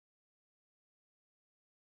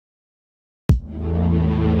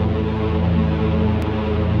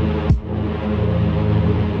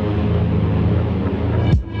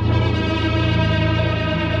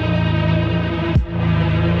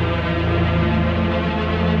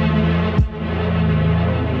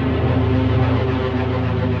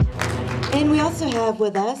have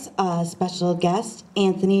with us a special guest,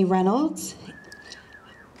 Anthony Reynolds.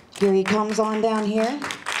 Here he comes on down here.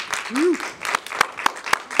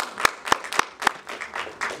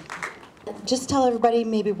 Just tell everybody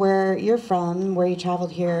maybe where you're from, where you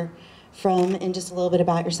traveled here from, and just a little bit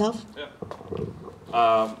about yourself.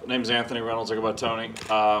 Yeah. Name's Anthony Reynolds. I go by Tony.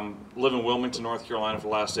 Live in Wilmington, North Carolina for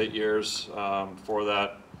the last 8 years. Before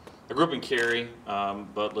that, I grew up in Cary,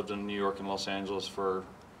 but lived in New York and Los Angeles for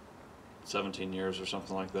 17 years or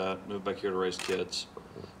something like that. Moved back here to raise kids.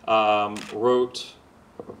 Wrote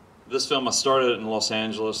this film. I started it in Los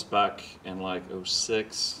Angeles back in like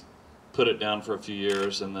 '06. Put it down for a few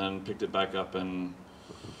years and then picked it back up in,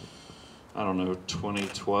 I don't know,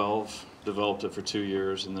 2012. Developed it for 2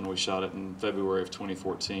 years, and then we shot it in February of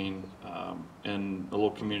 2014 in a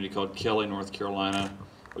little community called Kelly, North Carolina,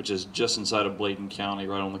 which is just inside of Bladen County,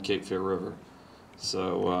 right on the Cape Fear River.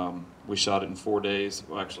 So we shot it in 4 days,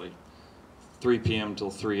 well, actually 3 p.m.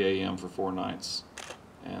 till 3 a.m. for 4 nights.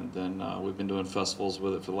 And then we've been doing festivals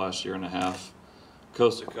with it for the last year and a half,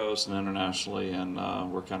 coast to coast and internationally, and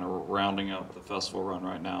we're kind of rounding up the festival run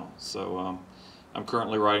right now. So I'm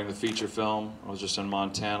currently writing the feature film. I was just in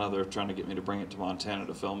Montana. They're trying to get me to bring it to Montana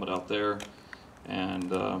to film it out there,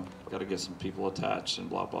 and got to get some people attached and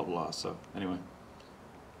blah, blah, blah. So anyway,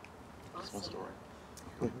 that's my story.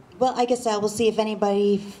 Well, I guess we'll see if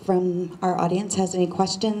anybody from our audience has any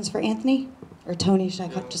questions for Anthony. Or Tony,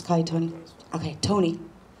 should I just call you Tony? Okay, Tony.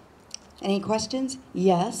 Any questions?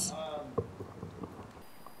 Yes. Tony,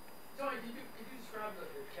 could you describe the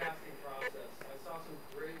casting process? I saw some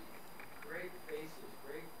great faces,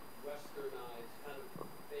 great westernized kind of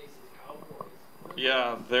faces, cowboys.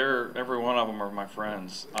 Yeah, every one of them are my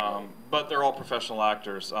friends, but they're all professional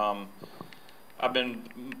actors. I've been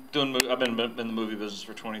in the movie business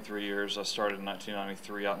for 23 years. I started in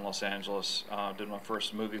 1993 out in Los Angeles. Did my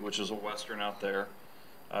first movie, which was a Western out there,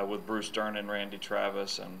 with Bruce Dern and Randy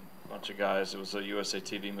Travis and a bunch of guys. It was a USA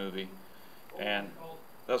TV movie, and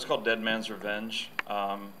that was called Dead Man's Revenge.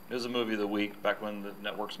 It was a movie of the week back when the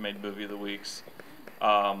networks made movie of the weeks.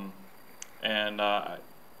 You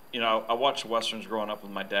know, I watched Westerns growing up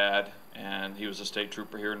with my dad, and he was a state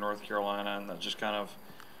trooper here in North Carolina, and that just kind of,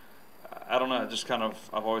 I don't know,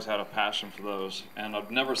 I've always had a passion for those. And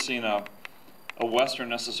I've never seen a Western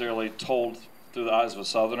necessarily told through the eyes of a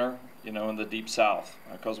Southerner, you know, in the deep South,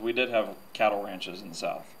 because we did have cattle ranches in the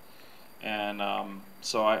South. And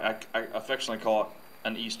so I affectionately call it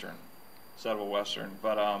an Eastern instead of a Western.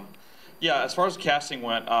 But yeah, as far as casting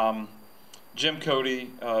went, Jim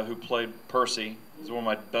Cody, who played Percy, is one of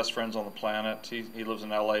my best friends on the planet. He lives in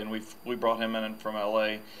LA, and we brought him in from LA.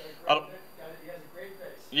 He has a great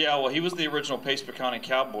face. Yeah, well, he was the original Pace Pecani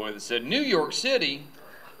cowboy that said, "New York City."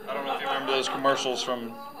 I don't know if you remember those commercials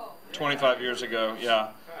from 25 years ago. Yeah.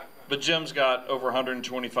 But Jim's got over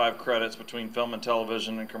 125 credits between film and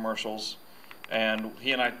television and commercials. And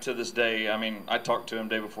he and I, to this day, I mean, I talked to him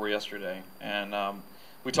day before yesterday. And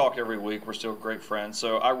we talk every week. We're still great friends.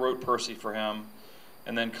 So I wrote Percy for him.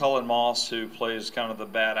 And then Cullen Moss, who plays kind of the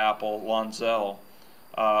bad apple, Lonzel,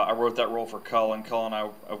 I wrote that role for Cullen. Cullen and I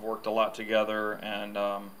have worked a lot together. And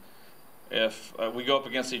if we go up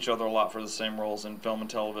against each other a lot for the same roles in film and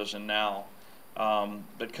television now.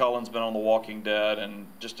 But Cullen's been on The Walking Dead and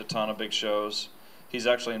just a ton of big shows. He's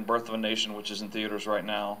actually in Birth of a Nation, which is in theaters right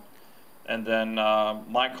now. And then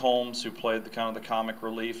Mike Holmes, who played the comic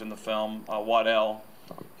relief in the film, Waddell.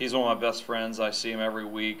 He's one of my best friends. I see him every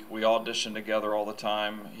week. We audition together all the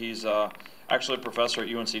time. He's actually a professor at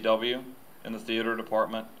UNCW in the theater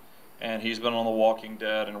department. And he's been on The Walking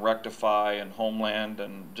Dead and Rectify and Homeland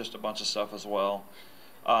and just a bunch of stuff as well.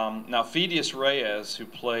 Now, Phidias Reyes, who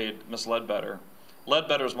played Miss Ledbetter.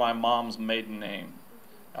 Ledbetter is my mom's maiden name.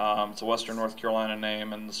 It's a Western North Carolina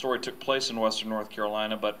name, and the story took place in Western North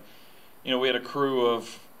Carolina, but you know, we had a crew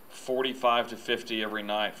of 45 to 50 every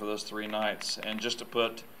night for those 3 nights, and just to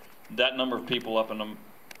put that number of people up in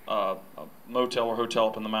a motel or hotel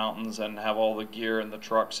up in the mountains and have all the gear and the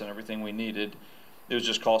trucks and everything we needed, it was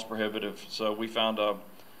just cost prohibitive. So we found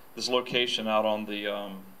this location out on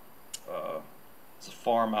the it's a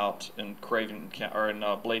farm out in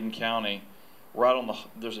Bladen County, right on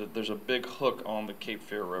there's a big hook on the Cape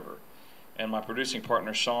Fear River, and my producing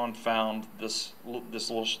partner Sean found this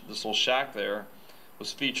little shack there,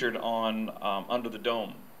 was featured on Under the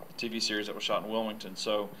Dome, the TV series that was shot in Wilmington.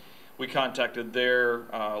 So we contacted their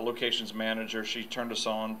locations manager. She turned us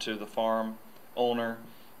on to the farm owner.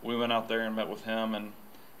 We went out there and met with him, and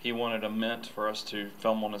he wanted a mint for us to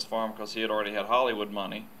film on his farm because he had already had Hollywood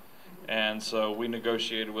money. And so we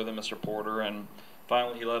negotiated with him, Mr. Porter, and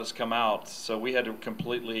finally he let us come out. So we had to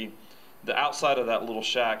completely the outside of that little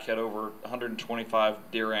shack had over 125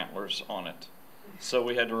 deer antlers on it. So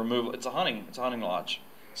we had to remove, it's a hunting lodge.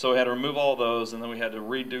 So we had to remove all those, and then we had to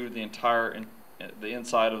redo the entire, the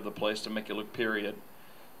inside of the place to make it look period.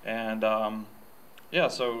 And yeah,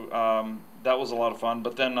 so that was a lot of fun.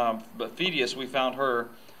 But then, but Phidias, we found her.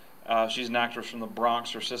 She's an actress from the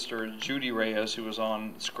Bronx. Her sister, Judy Reyes, who was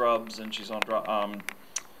on Scrubs, and she's on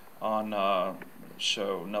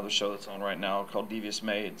another show that's on right now called Devious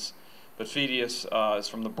Maids. But Phidias is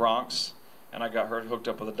from the Bronx, and I got her hooked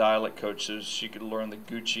up with a dialect coach so she could learn the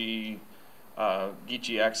Geechee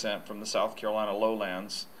accent from the South Carolina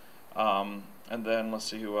lowlands. And then let's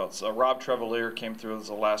see who else. Rob Trevalier came through as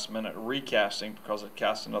a last-minute recasting because it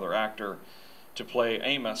cast another actor to play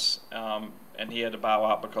Amos, and he had to bow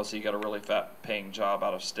out because he got a really fat-paying job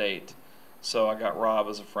out of state. So I got Rob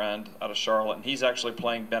as a friend out of Charlotte, and he's actually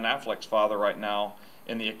playing Ben Affleck's father right now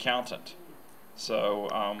in The Accountant.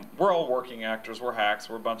 So we're all working actors. We're hacks.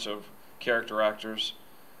 We're a bunch of character actors.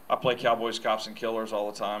 I play cowboys, cops, and killers all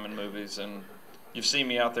the time in movies, and you've seen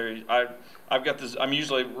me out there. I've got this. I'm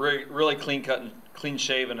usually really clean cut and clean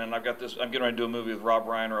shaven, and I've got this. I'm getting ready to do a movie with Rob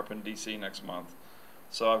Reiner up in D.C. next month,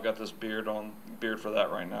 so I've got this beard for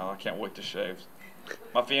that right now. I can't wait to shave.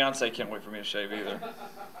 My fiance can't wait for me to shave either.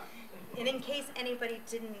 And in case anybody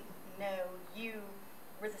didn't know, you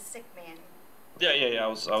were the sick man. Yeah. I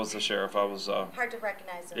was the sheriff. I was. Hard to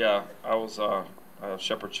recognize him. Yeah, I was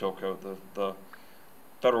Shepard Chilcote, the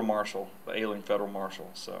federal marshal, the ailing federal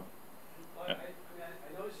marshal. So. Yeah. I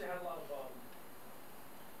noticed you had a lot of,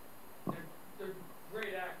 they're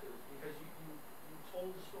great actors because you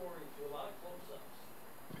told the story through a lot of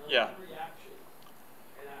close-ups, yeah. A lot of reactions,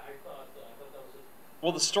 and I thought that was a...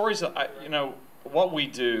 Well, the stories that what we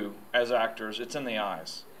do as actors, it's in the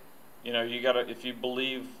eyes. You know, you gotta, if you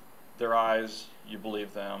believe their eyes, you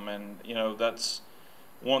believe them, and that's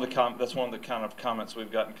one of the kind of comments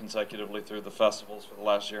we've gotten consecutively through the festivals for the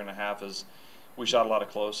last year and a half is we shot a lot of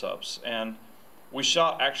close-ups, and we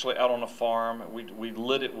shot actually out on a farm. We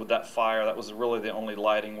lit it with that fire. That was really the only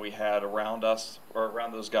lighting we had around us or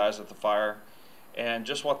around those guys at the fire, and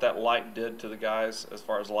just what that light did to the guys as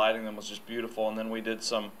far as lighting them was just beautiful. And then we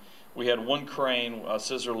had one crane, a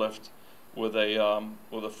scissor lift, with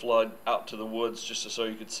a flood out to the woods just so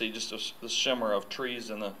you could see just the shimmer of trees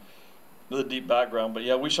in the deep background. But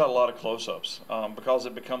yeah, we shot a lot of close-ups because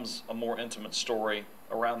it becomes a more intimate story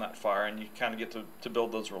around that fire, and you kind of get to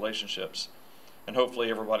build those relationships. And hopefully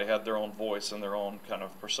everybody had their own voice and their own kind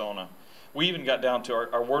of persona. We even got down to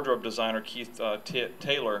our wardrobe designer, Keith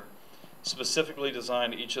Taylor, specifically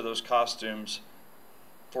designed each of those costumes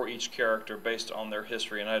for each character based on their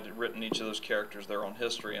history. And I had written each of those characters their own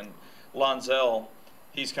history. And Lonzel,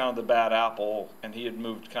 he's kind of the bad apple, and he had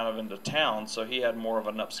moved kind of into town, so he had more of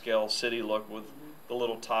an upscale city look with the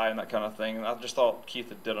little tie and that kind of thing. And I just thought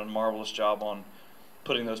Keith did a marvelous job on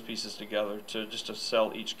putting those pieces together to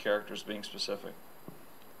sell each character as being specific.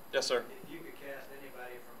 Yes, sir. If you could cast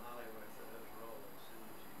anybody from Hollywood for those roles, who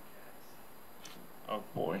would you cast? Oh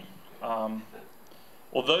boy.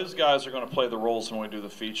 Well, those guys are going to play the roles when we do the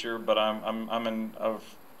feature. But I've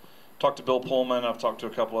talked to Bill Pullman. I've talked to a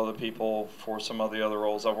couple other people for some of the other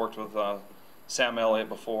roles. I've worked with Sam Elliott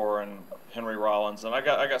before and Henry Rollins, and I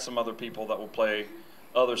got some other people that will play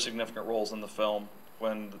other significant roles in the film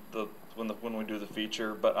when we do the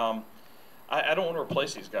feature. But I don't want to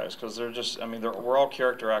replace these guys because they're just, we're all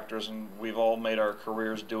character actors, and we've all made our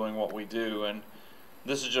careers doing what we do, and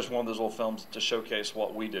this is just one of those little films to showcase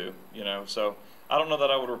what we do, So I don't know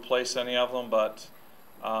that I would replace any of them, but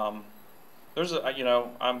I'm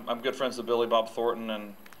good friends with Billy Bob Thornton,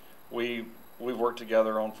 and we've worked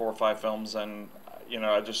together on 4 or 5 films, and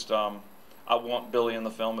I want Billy in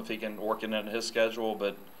the film if he can work it into his schedule,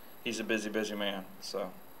 but he's a busy man.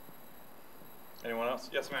 So, anyone else?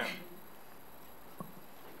 Yes, ma'am.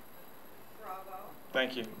 Bravo.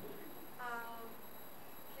 Thank you. Can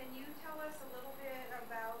you tell us a little bit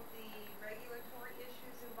about the regulatory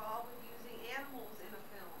issues involved with using animals in a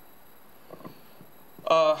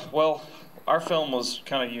film? Well, our film was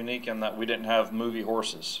kind of unique in that we didn't have movie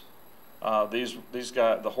horses. These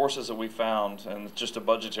guys, the horses that we found, and it's just a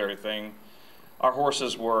budgetary thing, our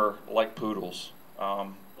horses were like poodles.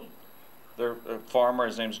 They're a farmer,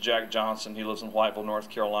 his name's Jack Johnson, he lives in Whiteville, North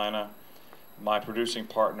Carolina. My producing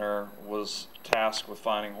partner was tasked with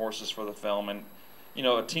finding horses for the film, and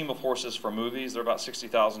a team of horses for movies, they're about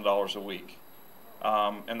 $60,000 a week.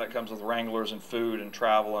 And that comes with wranglers and food and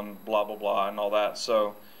travel and blah, blah, blah, and all that.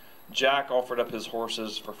 So Jack offered up his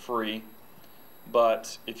horses for free,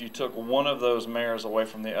 but if you took one of those mares away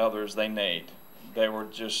from the others, they neighed. They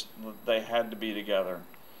had to be together.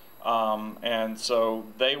 And so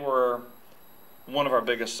they were one of our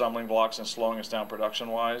biggest stumbling blocks in slowing us down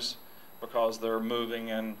production-wise, because they're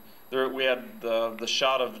moving, and we had the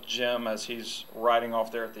shot of Jim as he's riding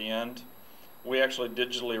off there at the end. We actually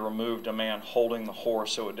digitally removed a man holding the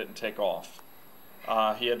horse so it didn't take off.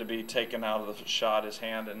 He had to be taken out of the shot. His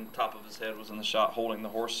hand and top of his head was in the shot holding the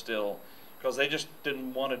horse still, because they just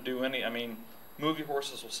didn't want to do any. I mean, movie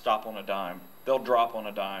horses will stop on a dime. They'll drop on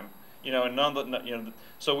a dime. You know, and none of the, you know,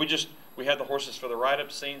 so we had the horses for the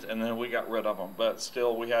ride-up scenes, and then we got rid of them. But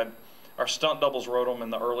still, we had our stunt doubles rode them in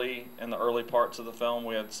the early parts of the film.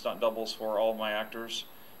 We had stunt doubles for all of my actors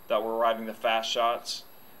that were riding the fast shots.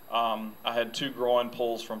 I had 2 groin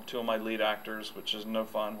pulls from 2 of my lead actors, which is no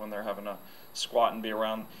fun when they're having to squat and be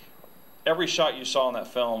around. Every shot you saw in that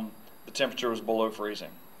film, the temperature was below freezing.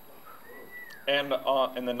 And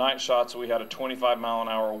in the night shots, we had a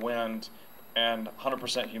 25-mile-an-hour wind and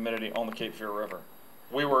 100% humidity on the Cape Fear River.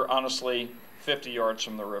 We were honestly 50 yards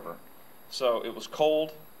from the river. So it was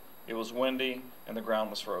cold, it was windy, and the ground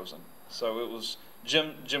was frozen. So it was,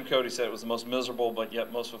 Jim Cody said it was the most miserable but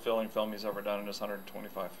yet most fulfilling film he's ever done in his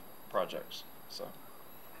 125 projects. So,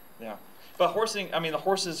 yeah. But horsing, I mean, the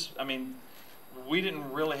horses, I mean, we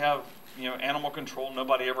didn't really have, you know, animal control.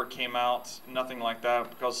 Nobody ever came out, nothing like that,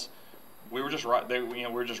 because we were just we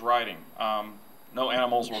were just riding. No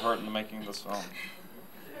animals were hurt in the making of this film.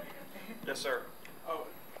 Yes, sir. Oh,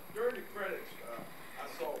 during the credits,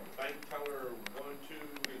 I saw bank teller 1, 2,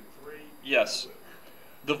 and 3. Yes.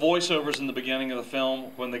 The voiceovers in the beginning of the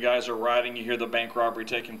film, when the guys are riding, you hear the bank robbery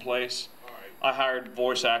taking place. All right. I hired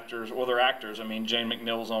voice actors, or they're actors. I mean, Jane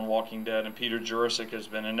McNeil's on Walking Dead, and Peter Jurasik has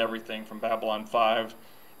been in everything from Babylon 5,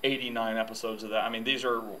 89 episodes of that. I mean, these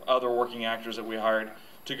are other working actors that we hired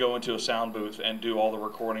to go into a sound booth and do all the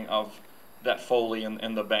recording of that Foley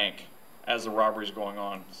in the bank as the robbery's going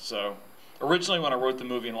on. So originally, when I wrote the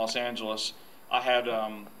movie in Los Angeles, I had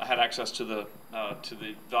access to the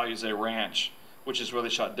Values Day Ranch, which is where they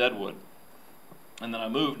shot Deadwood. And then I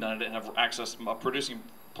moved, and I didn't have access. A producing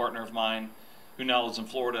partner of mine, who now lives in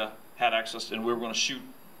Florida, had access, and we were going to shoot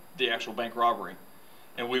the actual bank robbery,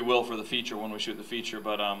 and we will for the feature when we shoot the feature.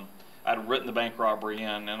 But I'd written the bank robbery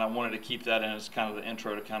in, and I wanted to keep that in as kind of the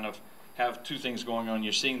intro to kind of have 2 things going on.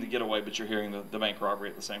 You're seeing the getaway, but you're hearing the bank robbery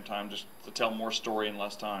at the same time, just to tell more story in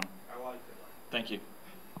less time. I like it. Thank you.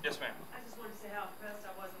 Yes, ma'am. I just wanted to say how impressed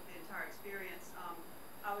I was with the entire experience.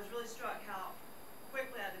 I was really struck how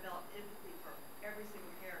quickly I developed empathy for every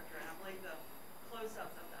single character, and I believe the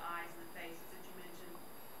close-ups of the eyes and the faces that you mentioned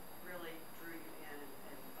really drew you in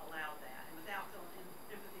and allowed that. And without feeling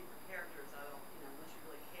empathy for characters, I don't, you know, unless you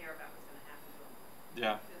really care about what's going to happen to them.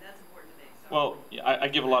 Yeah. So that's important to me. So. Well, I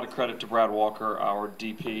give a lot of credit to Brad Walker, our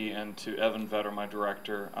DP, and to Evan Vetter, my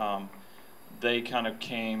director. They kind of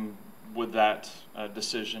came with that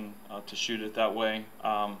decision to shoot it that way.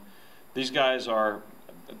 These guys are,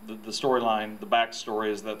 the storyline, the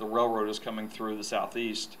backstory is that the railroad is coming through the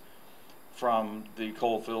southeast from the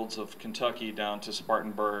coal fields of Kentucky down to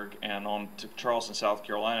Spartanburg and on to Charleston, South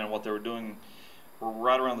Carolina. And what they were doing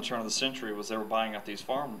right around the turn of the century was they were buying out these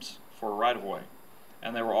farms for a right-of-way.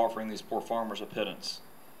 And they were offering these poor farmers a pittance.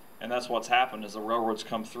 And that's what's happened is the railroads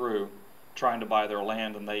come through trying to buy their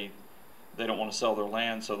land, and they don't want to sell their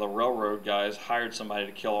land, so the railroad guys hired somebody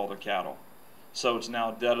to kill all their cattle. So it's now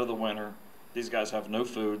dead of the winter. These guys have no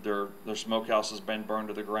food. Their smokehouse has been burned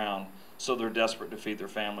to the ground, so they're desperate to feed their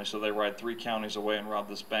family. So they ride 3 counties away and rob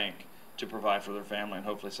this bank to provide for their family and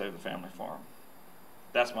hopefully save the family farm.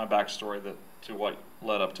 That's my backstory to what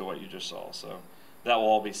led up to what you just saw. So that will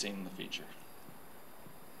all be seen in the feature.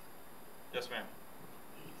 Yes, ma'am.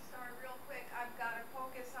 Sorry, real quick, I've got to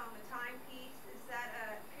focus on the timepiece. Is that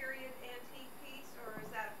a period antique piece, or is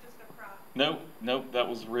that just a prop? Nope, that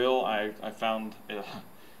was real. I found,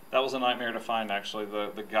 that was a nightmare to find, actually.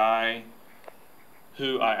 The guy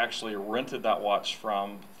who I actually rented that watch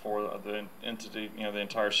from for the entity, you know, the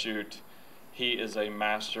entire shoot, he is a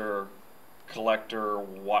master collector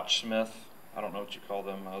watchsmith. I don't know what you call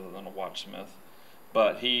them other than a watchsmith.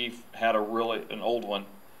 But he had an old one.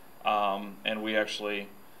 And we actually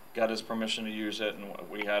got his permission to use it, and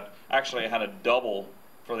we had actually had a double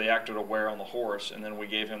for the actor to wear on the horse, and then we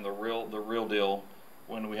gave him the real deal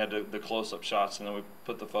when we had the close-up shots, and then we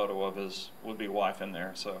put the photo of his would-be wife in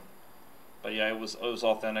there. So, but yeah, it was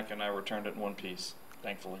authentic, and I returned it in one piece,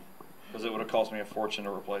 thankfully, because it would have cost me a fortune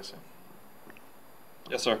to replace it.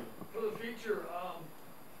 Yes, sir. For the feature,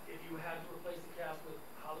 if you had to replace the cast with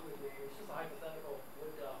Hollywood names, just a hypothetical,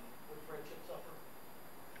 would friendship suffer?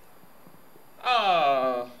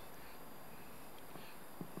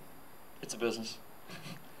 It's a business.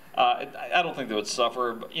 I don't think they would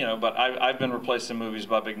suffer, but, you know, but I've been replaced in movies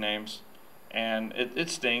by big names, and it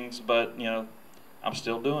stings, but, you know, I'm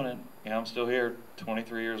still doing it. You know, I'm still here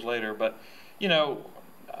 23 years later, but, you know,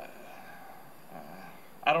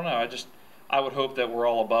 I don't know. I would hope that we're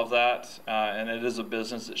all above that, and it is a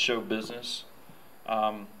business. It's show business.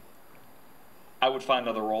 I would find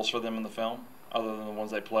other roles for them in the film, other than the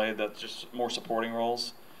ones they played. That's just more supporting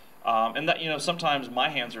roles. And that, you know, sometimes my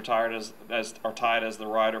hands are tied as the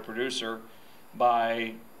writer producer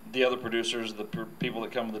by the other producers, the people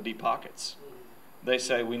that come with the deep pockets. They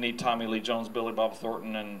say we need Tommy Lee Jones, Billy Bob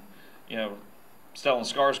Thornton, and, you know, Stellan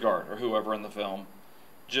Skarsgård or whoever in the film,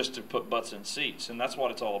 just to put butts in seats. And that's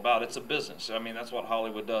what it's all about. It's a business. I mean, that's what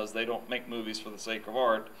Hollywood does. They don't make movies for the sake of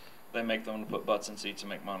art. They make them to put butts in seats and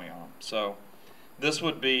make money on them. So this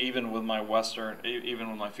would be, even with my Western, even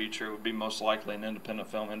with my feature, it would be most likely an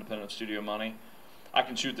independent film, independent studio money. I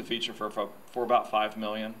can shoot the feature for about $5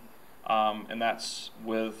 million. And that's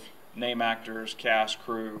with name actors, cast,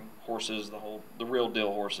 crew, horses, the real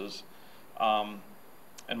deal horses.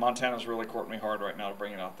 And Montana's really courting me hard right now to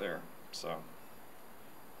bring it out there. So.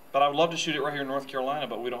 But I would love to shoot it right here in North Carolina,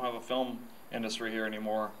 but we don't have a film industry here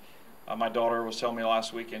anymore. My daughter was telling me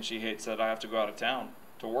last weekend she hates that I have to go out of town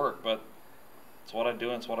to work, but it's what I do,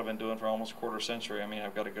 and it's what I've been doing for almost a quarter century. I mean,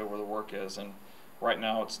 I've got to go where the work is, and right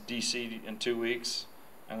now it's D.C. in 2 weeks,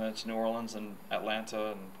 and then it's New Orleans and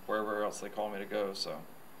Atlanta and wherever else they call me to go. So,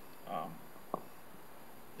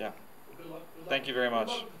 yeah. Thank you very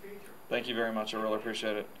much. Thank you very much. I really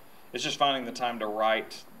appreciate it. It's just finding the time to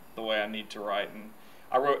write the way I need to write, and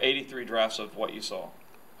I wrote 83 drafts of what you saw,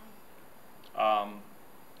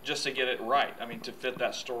 just to get it right. I mean, to fit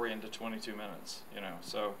that story into 22 minutes, you know.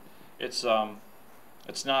 So it's not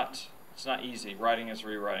easy. Writing is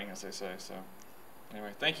rewriting, as they say. So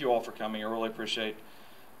anyway, thank you all for coming. I really appreciate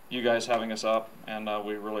you guys having us up, and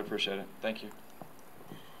we really appreciate it. Thank you.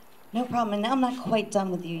 No problem. And I'm not quite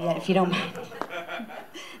done with you yet, if you don't mind.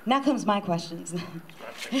 Now comes my questions.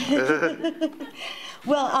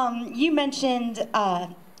 Well, you mentioned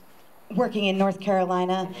working in North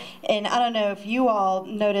Carolina, and I don't know if you all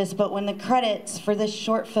noticed, but when the credits for this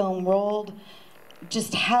short film rolled,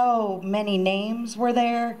 just how many names were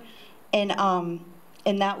there, and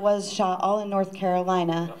that was shot all in North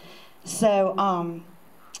Carolina. So,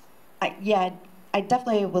 I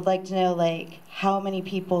definitely would like to know, like, how many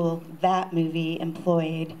people that movie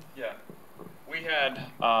employed. Yeah, we had,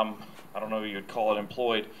 I don't know if you would call it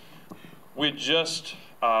employed. We just,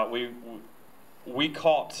 we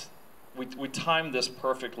timed this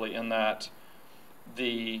perfectly in that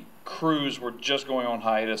the crews were just going on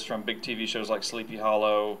hiatus from big TV shows like Sleepy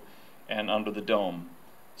Hollow and Under the Dome.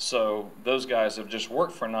 So those guys have just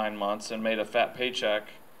worked for 9 months and made a fat paycheck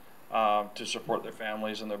to support their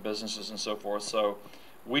families and their businesses and so forth. So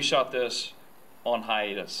we shot this on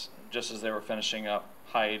hiatus, just as they were finishing up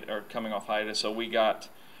coming off hiatus. So we got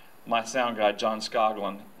my sound guy, John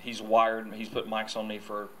Scoglin. He's put mics on me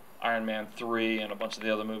for Iron Man 3 and a bunch of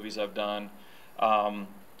the other movies I've done.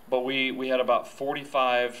 But we had about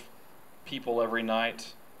 45 people every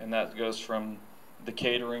night, and that goes from the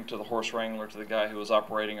catering to the horse wrangler to the guy who was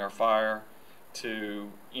operating our fire to,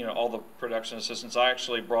 you know, all the production assistants. I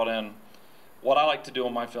actually brought in, what I like to do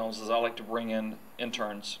in my films is I like to bring in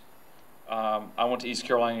interns. I went to East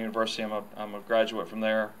Carolina University. I'm a graduate from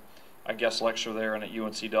there. I guest lecture there and at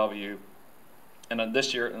UNCW. And then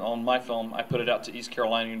this year on my film, I put it out to East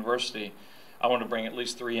Carolina University. I wanted to bring at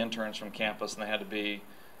least 3 interns from campus, and they had to be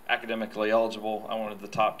academically eligible. I wanted the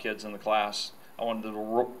top kids in the class. I wanted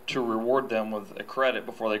to reward them with a credit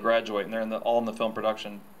before they graduate, and they're all in the film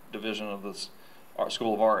production division of this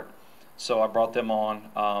School of Art. So I brought them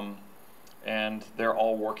on, and they're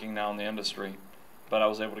all working now in the industry. But I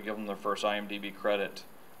was able to give them their first IMDb credit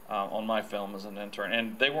on my film as an intern.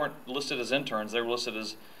 And they weren't listed as interns. They were listed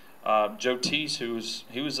as Joe Teese,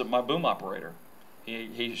 he was my boom operator.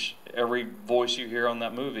 Every voice you hear on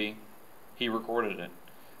that movie, he recorded it.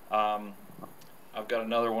 I've got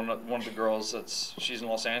another one of the girls she's in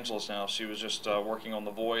Los Angeles now. She was just working on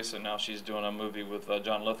The Voice, and now she's doing a movie with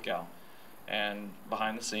John Lithgow, and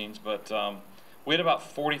behind the scenes. But we had about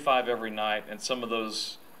 45 every night, and some of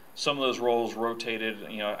those roles rotated.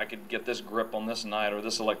 You know, I could get this grip on this night or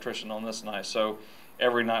this electrician on this night. So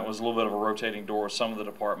every night was a little bit of a rotating door with some of the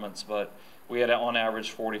departments, but we had on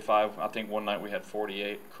average 45. I think one night we had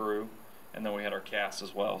 48 crew, and then we had our cast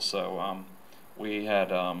as well. So we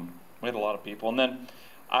had a lot of people. And then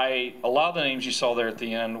a lot of the names you saw there at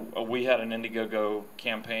the end, we had an Indiegogo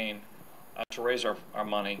campaign to raise our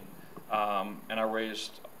money, and I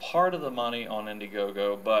raised part of the money on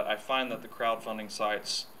Indiegogo, but I find that the crowdfunding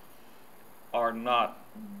sites are not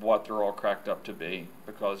what they're all cracked up to be,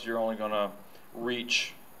 because you're only going to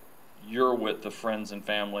reach your width of friends and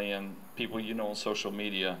family and people you know on social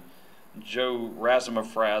media. Joe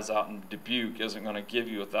Razumafraz out in Dubuque isn't going to give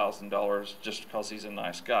you $1,000 just because he's a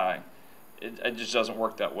nice guy. It just doesn't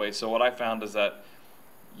work that way. So what I found is that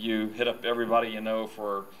you hit up everybody you know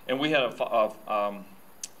for, and we had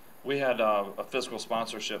a fiscal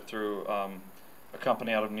sponsorship through a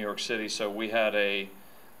company out of New York City. So we had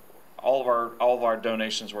all of our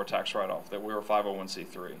donations were tax write-off. That we were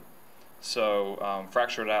 501c3. So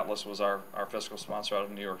Fractured Atlas was our fiscal sponsor out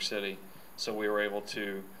of New York City. So we were able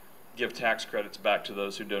to give tax credits back to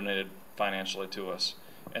those who donated financially to us.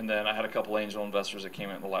 And then I had a couple angel investors that came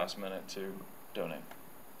in at the last minute to donate.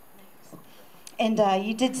 And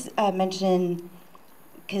you did mention,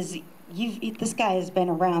 because this guy has been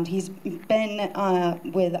around. He's been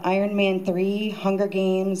with Iron Man 3, Hunger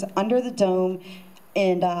Games, Under the Dome,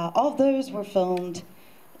 and all of those were filmed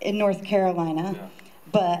in North Carolina. Yeah.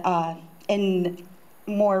 But and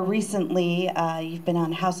more recently, you've been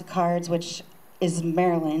on House of Cards, which is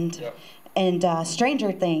Maryland, Yep. and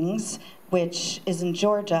Stranger Things, which is in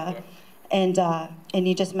Georgia. Yep. And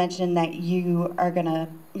you just mentioned that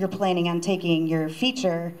you're planning on taking your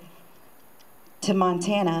feature to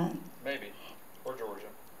Montana. Maybe. Or Georgia.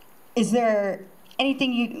 Is there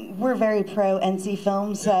anything we're very pro NC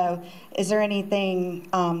Films, so is there anything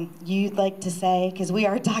you'd like to say? Because we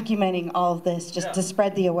are documenting all of this just to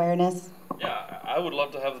spread the awareness. Yeah, I would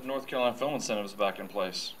love to have the North Carolina film incentives back in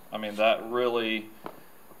place. I mean, that really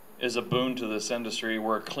is a boon to this industry.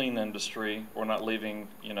 We're a clean industry. We're not leaving,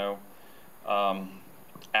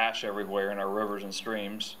 ash everywhere in our rivers and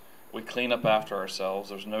streams. We clean up after ourselves.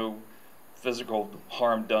 There's no physical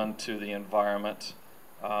harm done to the environment.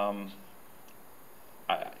 The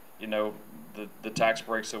tax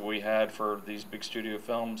breaks that we had for these big studio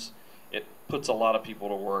films, it puts a lot of people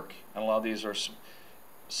to work. And a lot of these are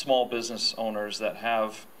small business owners that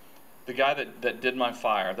have, the guy that did my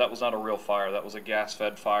fire, that was not a real fire, that was a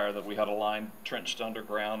gas-fed fire that we had a line trenched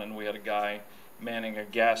underground, and we had a guy manning a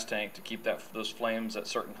gas tank to keep those flames at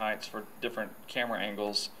certain heights for different camera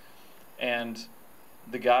angles. And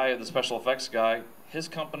the special effects guy, his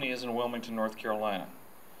company is in Wilmington, North Carolina.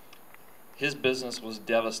 His business was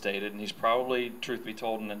devastated, and he's probably, truth be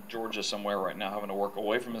told, in Georgia somewhere right now, having to work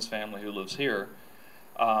away from his family who lives here,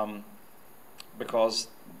 because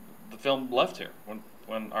the film left here.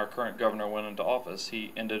 When our current governor went into office,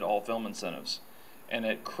 he ended all film incentives, and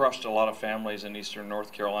it crushed a lot of families in eastern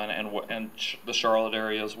North Carolina and the Charlotte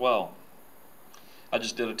area as well. I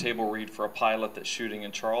just did a table read for a pilot that's shooting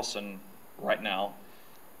in Charleston right now,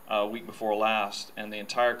 a week before last, and the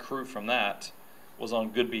entire crew from that was on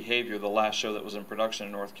Good Behavior, the last show that was in production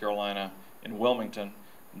in North Carolina in Wilmington.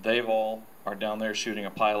 They've all are down there shooting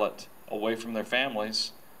a pilot away from their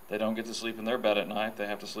families. They don't get to sleep in their bed at night. They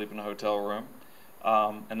have to sleep in a hotel room.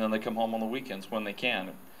 And then they come home on the weekends when they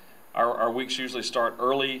can. Our weeks usually start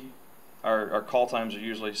early. Our call times are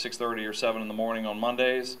usually 6:30 or 7 in the morning on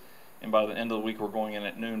Mondays. And by the end of the week, we're going in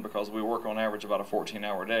at noon, because we work on average about a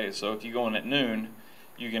 14-hour day. So if you go in at noon,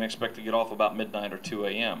 you can expect to get off about midnight or 2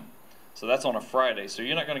 a.m. So that's on a Friday. So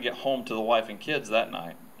you're not going to get home to the wife and kids that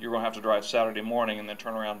night. You're going to have to drive Saturday morning and then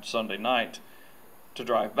turn around Sunday night to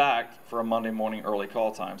drive back for a Monday morning early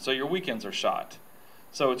call time. So your weekends are shot.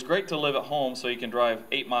 So it's great to live at home so you can drive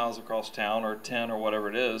 8 miles across town or 10 or whatever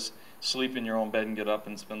it is, sleep in your own bed and get up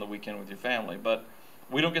and spend the weekend with your family. But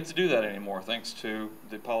we don't get to do that anymore, thanks to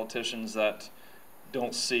the politicians that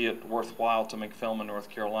don't see it worthwhile to make film in North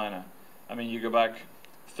Carolina. I mean, you go back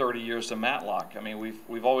 30 years to Matlock. I mean,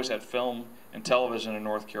 we've always had film and television in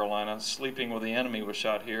North Carolina. Sleeping with the Enemy was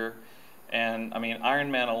shot here. And I mean,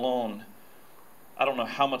 Iron Man alone, I don't know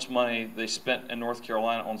how much money they spent in North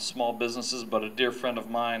Carolina on small businesses, but a dear friend of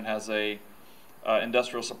mine has a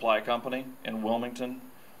industrial supply company in Wilmington,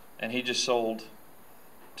 and he just sold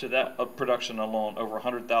to that production alone over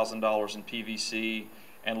 $100,000 in PVC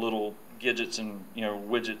and little gadgets and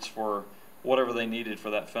widgets for whatever they needed for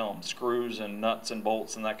that film, screws and nuts and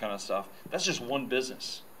bolts and that kind of stuff. That's just one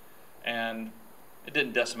business. And it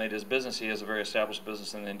didn't decimate his business. He has a very established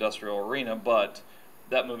business in the industrial arena, but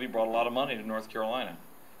that movie brought a lot of money to North Carolina.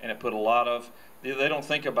 And it put a lot of, they don't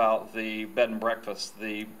think about the bed and breakfast,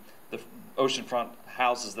 the oceanfront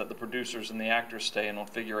houses that the producers and the actors stay in on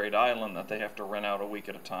Figure 8 Island that they have to rent out a week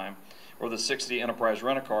at a time, or the 60 Enterprise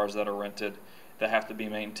rent-a-cars that are rented that have to be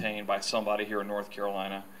maintained by somebody here in North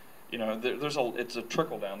Carolina. It's a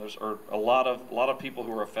trickle down. There's a lot of people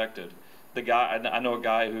who are affected. I know a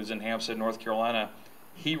guy who's in Hampstead, North Carolina.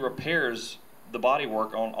 He repairs the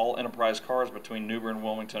bodywork on all Enterprise cars between New Bern,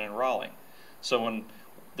 Wilmington, and Raleigh. So when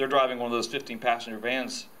they're driving one of those 15-passenger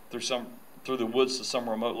vans through the woods to some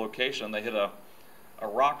remote location. They hit a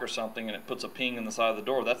rock or something, and it puts a ping in the side of the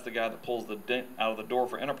door. That's the guy that pulls the dent out of the door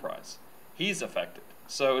for Enterprise. He's affected.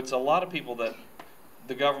 So it's a lot of people that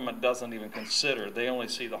the government doesn't even consider. They only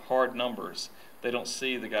see the hard numbers. They don't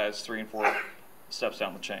see the guys 3 and 4 steps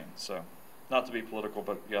down the chain. So, not to be political,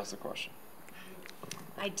 but you asked the question.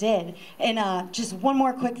 I did. And just one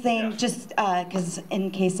more quick thing, Yeah. just because in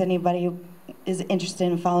case anybody is interested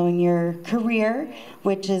in following your career,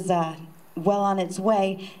 which is well on its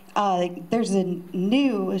way, there's a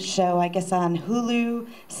new show, I guess, on Hulu,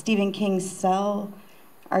 Stephen King's Cell.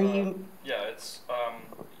 Are you? Yeah, it's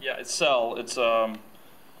Cell. It's out.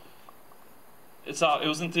 It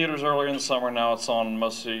was in theaters earlier in the summer. Now it's on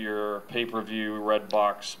most of your pay-per-view,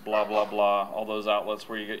 Redbox, blah blah blah, all those outlets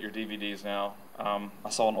where you get your DVDs now. I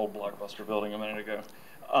saw an old Blockbuster building a minute ago,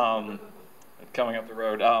 coming up the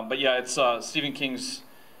road. But yeah, it's Stephen King's.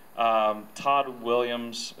 Todd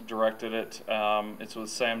Williams directed it. It's with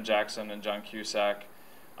Sam Jackson and John Cusack.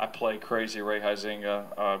 I play crazy Ray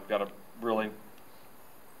Huizinga. I've got a really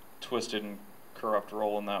twisted and corrupt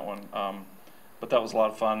role in that one. But that was a lot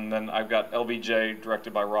of fun. And then I've got LBJ,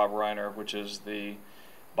 directed by Rob Reiner, which is the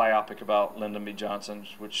biopic about Lyndon B. Johnson,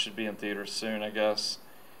 which should be in theaters soon, I guess.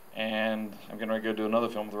 And I'm going to go do another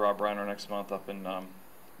film with Rob Reiner next month up in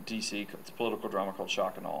D.C. It's a political drama called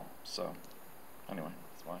Shock and Awe. So, anyway,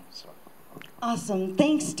 that's my stuff. Awesome.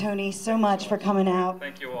 Thanks, Tony, so much for coming out.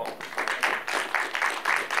 Thank you all.